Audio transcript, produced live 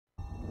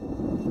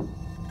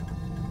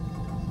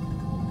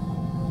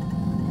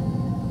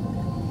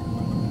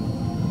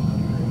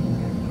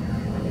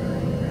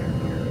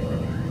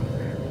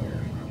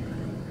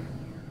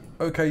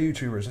Okay,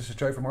 YouTubers, this is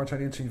Joe from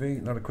ArtAlienTV.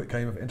 Another quick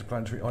game of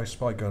Interplanetary I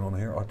Spy going on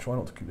here. I'll try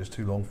not to keep this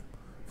too long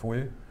for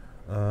you.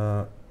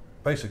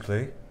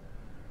 Basically,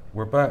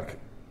 we're back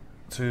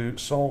to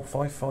Sol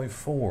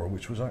 554,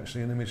 which was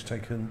actually an image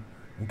taken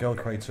in Gale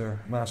Crater,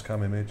 mass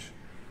cam image,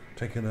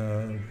 taken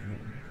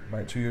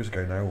about 2 years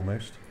ago now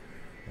almost.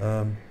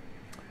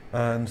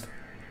 And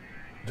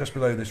just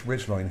below this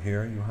ridgeline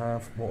here, you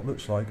have what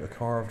looks like a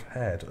carved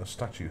head, a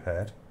statue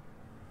head,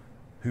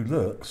 who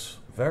looks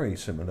very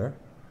similar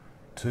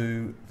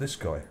to this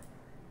guy.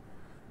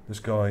 This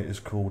guy is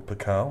called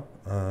Pakal.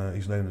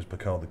 He's known as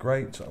Pakal the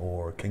Great,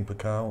 or King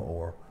Pakal,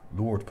 or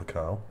Lord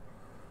Pakal,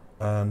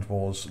 and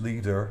was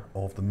leader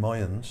of the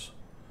Mayans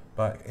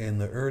back in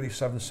the early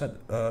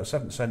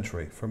 7th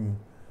century. From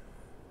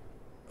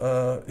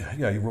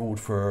he ruled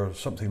for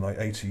something like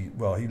 80.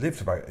 Well, he lived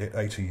about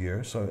 80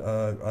 years,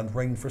 so and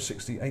reigned for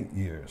 68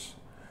 years.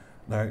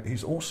 Now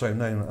he's also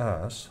known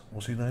as,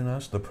 what's he known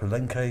as? The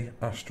Palenque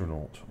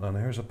astronaut. And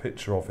here's a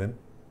picture of him.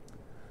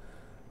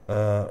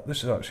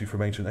 This is actually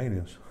from Ancient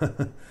Aliens.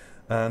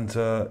 And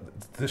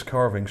this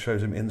carving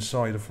shows him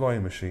inside a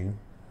flying machine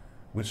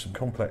with some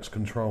complex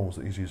controls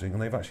that he's using, and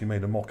they've actually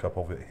made a mock-up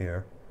of it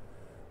here,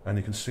 and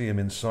you can see him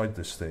inside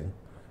this thing.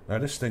 Now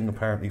this thing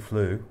apparently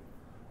flew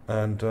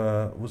and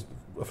was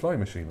a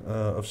flying machine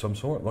of some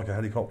sort, like a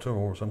helicopter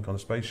or some kind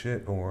of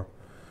spaceship or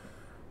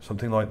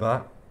something like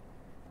that,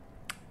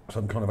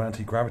 some kind of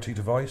anti-gravity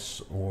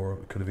device, or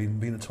it could have even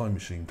been a time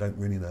machine. Don't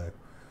really know.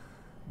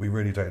 We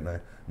really don't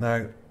know.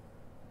 Now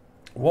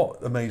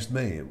what amazed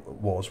me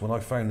was when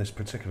I found this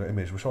particular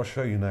image, which I'll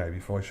show you now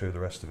before I show the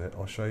rest of it.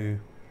 I'll show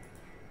you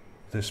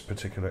this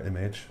particular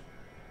image,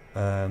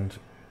 and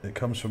it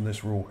comes from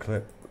this raw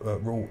clip.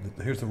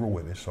 Here's the raw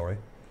image, sorry,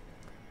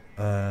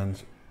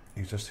 and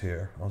he's just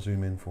here. I'll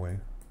zoom in for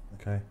you.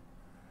 Okay,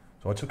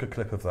 so I took a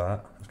clip of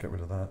that. Let's get rid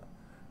of that.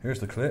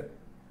 Here's the clip,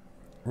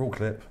 raw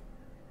clip.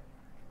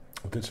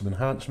 I did some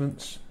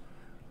enhancements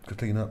to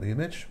clean up the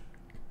image.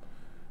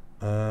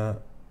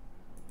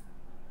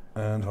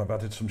 And I've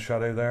added some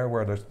shadow there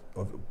where there's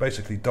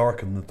basically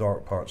darkened the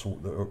dark parts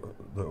that are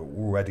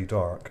already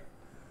dark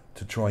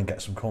to try and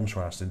get some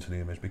contrast into the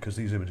image, because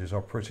these images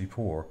are pretty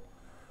poor.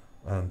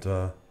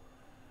 And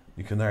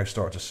you can now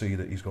start to see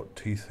that he's got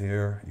teeth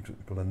here, he's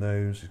got a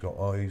nose, he's got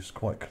eyes,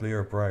 quite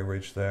clear brow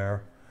ridge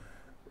there,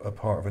 a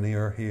part of an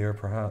ear here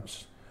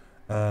perhaps,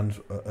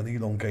 and an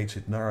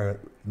elongated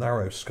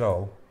narrow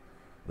skull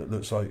that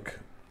looks like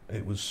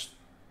it was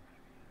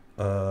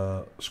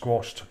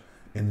squashed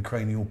in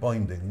cranial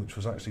binding, which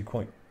was actually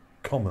quite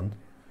common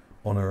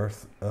on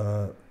Earth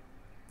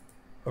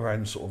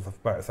around sort of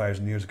about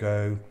 1,000 years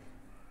ago.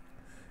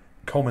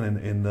 Common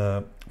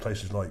in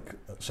places like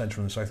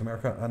Central and South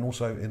America, and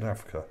also in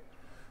Africa.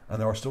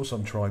 And there are still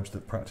some tribes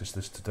that practice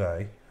this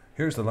today.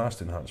 Here's the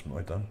last enhancement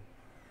I've done.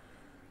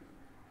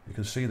 You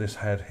can see this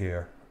head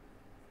here.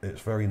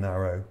 It's very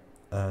narrow,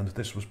 and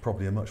this was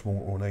probably a much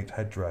more ornate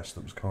headdress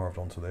that was carved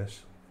onto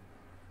this.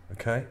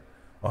 Okay.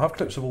 I'll have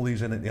clips of all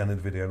these in at the end of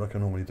the video, like I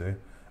normally do.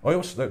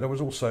 There was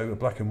also a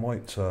black and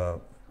white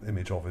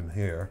image of him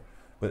here,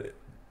 but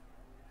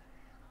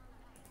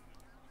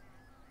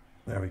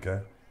there we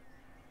go.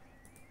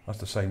 That's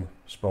the same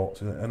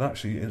spot, and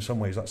actually, in some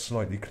ways, that's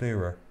slightly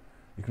clearer.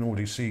 You can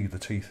already see the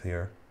teeth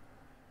here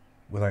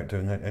without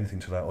doing anything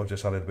to that. I've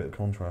just added a bit of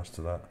contrast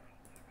to that.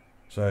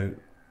 So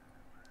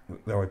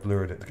there, I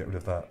blurred it to get rid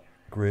of that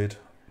grid.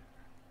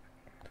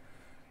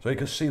 So you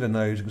can see the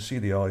nose, you can see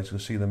the eyes, you can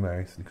see the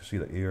mouth, you can see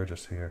the ear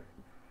just here.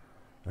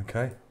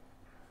 Okay?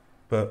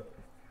 But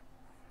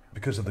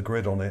because of the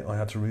grid on it, I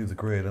had to remove the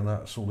grid, and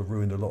that sort of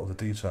ruined a lot of the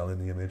detail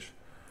in the image.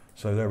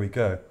 So there we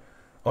go.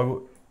 I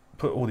will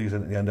put all these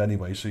in at the end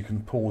anyway, so you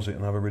can pause it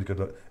and have a really good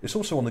look. It's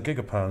also on the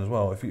Gigapan as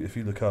well. If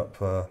you look up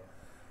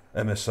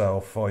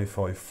MSL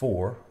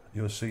 554,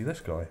 you'll see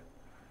this guy.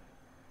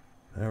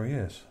 There he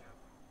is.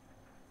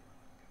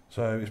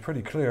 So it's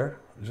pretty clear.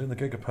 It's in the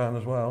Gigapan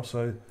as well.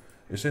 So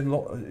it's in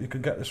you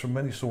can get this from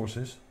many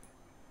sources.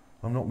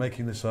 I'm not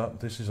making this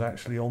up. This is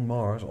actually on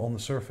Mars, on the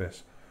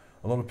surface.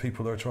 A lot of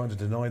people are trying to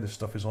deny this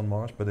stuff is on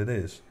Mars, but it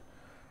is.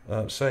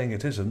 Saying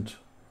it isn't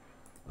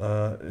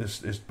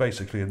is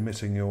basically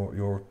admitting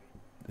you're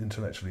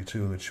intellectually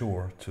too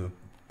immature to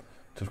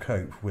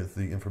cope with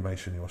the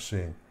information you're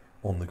seeing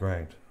on the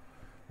ground.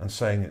 And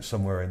saying it's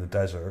somewhere in the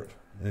desert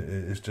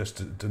is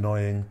just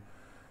denying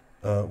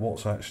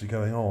what's actually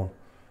going on.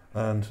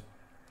 And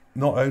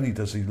not only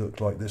does he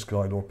look like this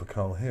guy, Lord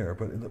Pakal here,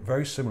 but it looked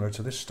very similar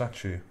to this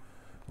statue,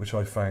 which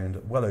I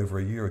found well over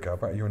a year ago,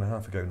 about a year and a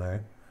half ago now.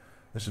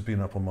 This has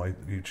been up on my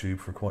YouTube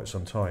for quite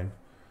some time.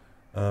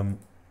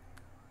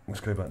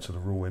 Let's go back to the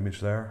raw image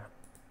there.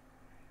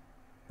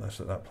 Let's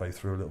let that play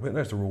through a little bit.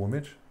 There's the raw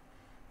image.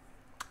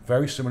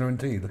 Very similar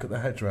indeed. Look at the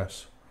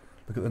headdress.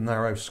 Look at the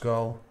narrow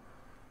skull.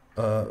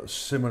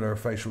 Similar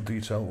facial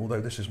detail,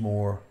 although this is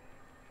more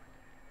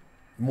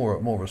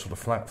of a sort of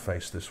flat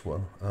face, this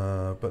one,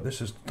 but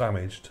this is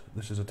damaged.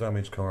 This is a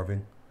damaged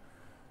carving,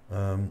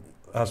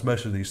 as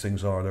most of these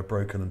things are. They're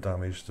broken and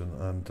damaged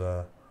and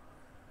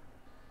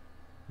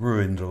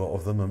ruined, a lot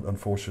of them,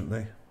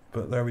 unfortunately.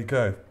 But there we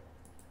go.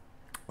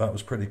 That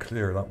was pretty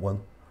clear, that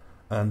one,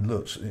 and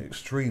looks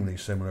extremely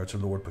similar to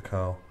Lord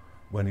Pakal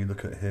when you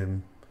look at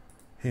him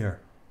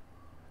here.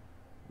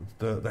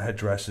 The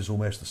headdress is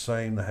almost the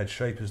same, the head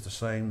shape is the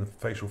same, the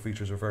facial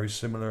features are very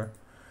similar.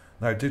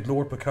 Now, did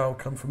Lord Pakal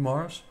come from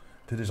Mars?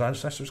 Did his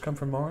ancestors come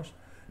from Mars?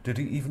 Did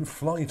he even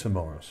fly to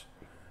Mars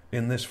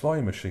in this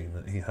flying machine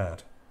that he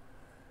had?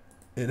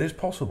 It is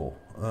possible.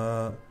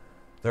 There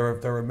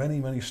are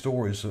many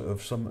stories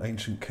of some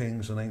ancient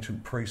kings and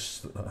ancient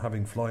priests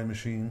having flying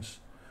machines,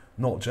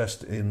 not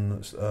just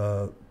in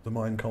the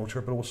Mayan culture,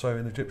 but also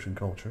in Egyptian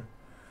culture.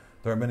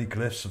 There are many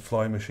glyphs of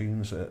flying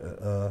machines.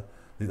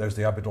 There's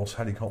the Abydos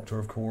helicopter,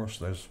 of course.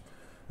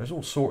 There's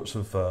all sorts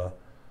of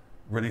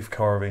relief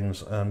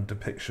carvings and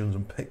depictions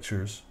and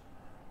pictures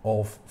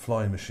of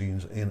flying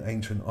machines in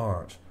ancient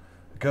art,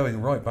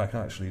 going right back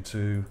actually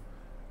to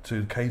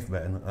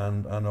cavemen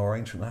and our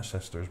ancient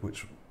ancestors,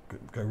 which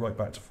go right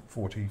back to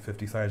 40,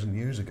 50,000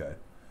 years ago.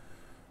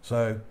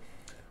 So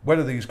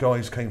whether these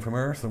guys came from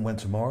Earth and went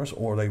to Mars,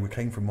 or they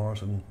came from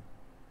Mars and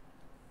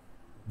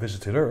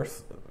visited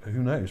Earth,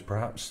 who knows?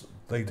 Perhaps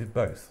they did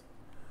both.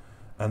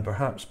 And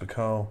perhaps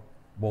Pakal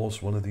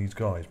was one of these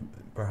guys.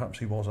 Perhaps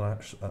he was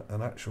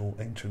an actual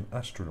ancient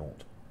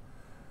astronaut,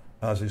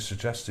 as is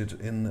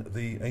suggested in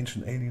the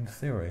ancient alien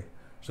theory.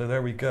 So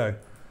there we go.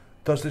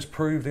 Does this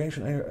prove the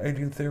ancient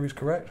alien theory is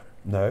correct?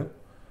 No.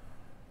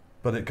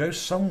 But it goes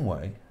some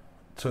way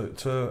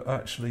to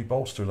actually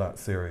bolster that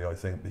theory, I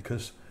think,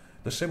 because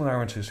the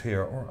similarities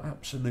here are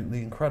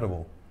absolutely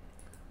incredible.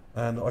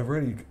 And I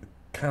really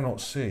cannot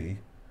see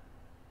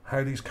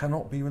how these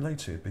cannot be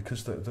related,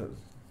 because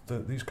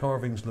these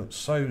carvings look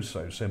so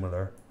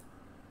similar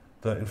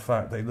that in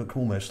fact they look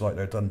almost like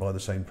they're done by the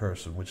same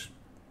person, which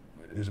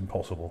is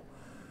impossible.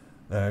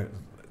 Now,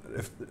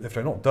 if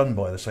they're not done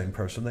by the same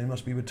person, they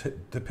must be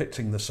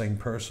depicting the same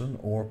person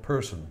or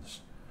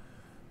persons.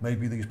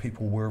 Maybe these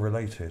people were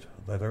related.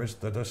 There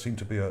does seem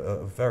to be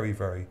a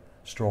very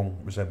strong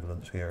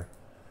resemblance here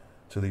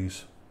to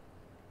these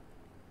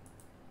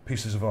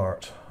pieces of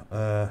art.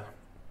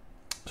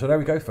 So there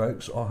we go,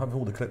 folks. I'll have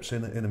all the clips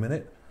in a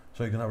minute,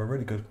 so you can have a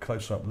really good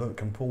close-up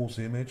look and pause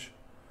the image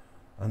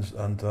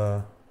and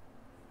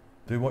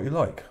do what you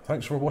like.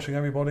 Thanks for watching,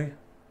 everybody.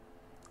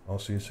 I'll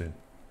see you soon.